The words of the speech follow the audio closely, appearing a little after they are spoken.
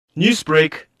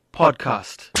Newsbreak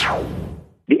podcast.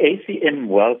 The ACM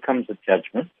welcomes the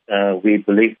judgment. We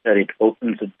believe that it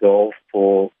opens the door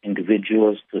for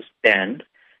individuals to stand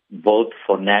both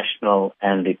for national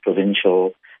and the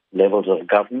provincial levels of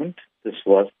government. This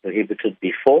was prohibited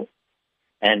before,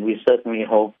 and we certainly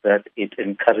hope that it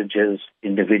encourages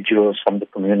individuals from the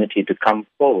community to come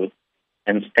forward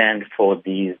and stand for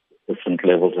these different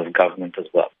levels of government as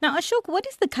well. Now, Ashok, what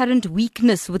is the current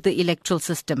weakness with the electoral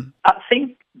system? I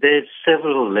think there's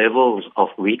several levels of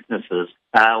weaknesses.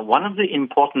 One of the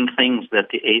important things that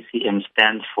the ACM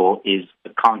stands for is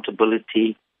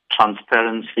accountability,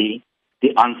 transparency,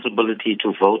 the answerability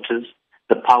to voters,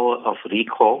 the power of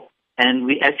recall. And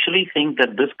we actually think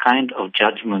that this kind of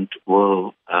judgment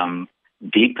will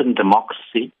deepen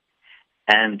democracy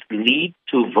and lead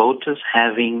to voters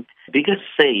having bigger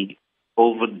say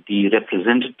over the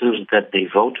representatives that they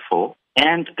vote for,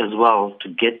 and as well to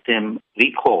get them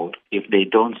recalled if they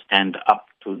don't stand up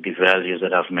to the values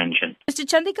that I've mentioned. Mr.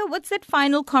 Chandika, what's that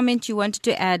final comment you wanted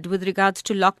to add with regards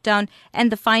to lockdown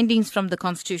and the findings from the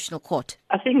Constitutional Court?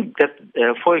 I think that,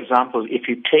 for example, if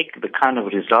you take the kind of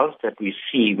results that we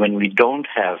see when we don't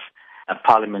have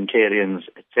parliamentarians,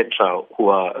 etc., who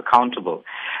are accountable,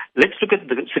 let's look at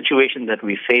the situation that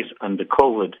we face under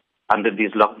COVID, under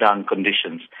these lockdown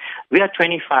conditions. We are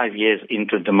 25 years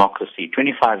into democracy,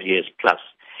 25 years plus.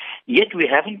 Yet we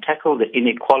haven't tackled the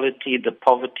inequality, the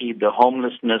poverty, the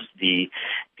homelessness, the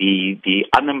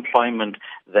unemployment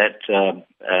that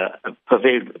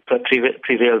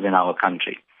prevails in our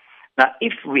country. Now,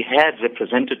 if we had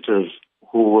representatives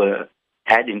who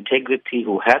had integrity,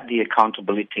 who had the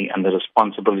accountability and the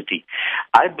responsibility,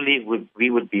 I believe we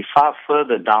would be far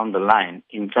further down the line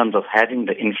in terms of having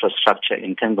the infrastructure,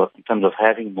 in terms of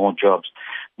having more jobs,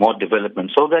 more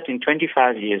development, so that in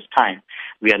 25 years' time,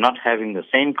 we are not having the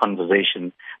same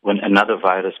conversation when another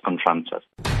virus confronts us.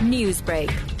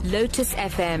 Newsbreak, Lotus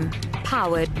FM,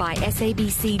 powered by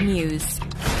SABC News.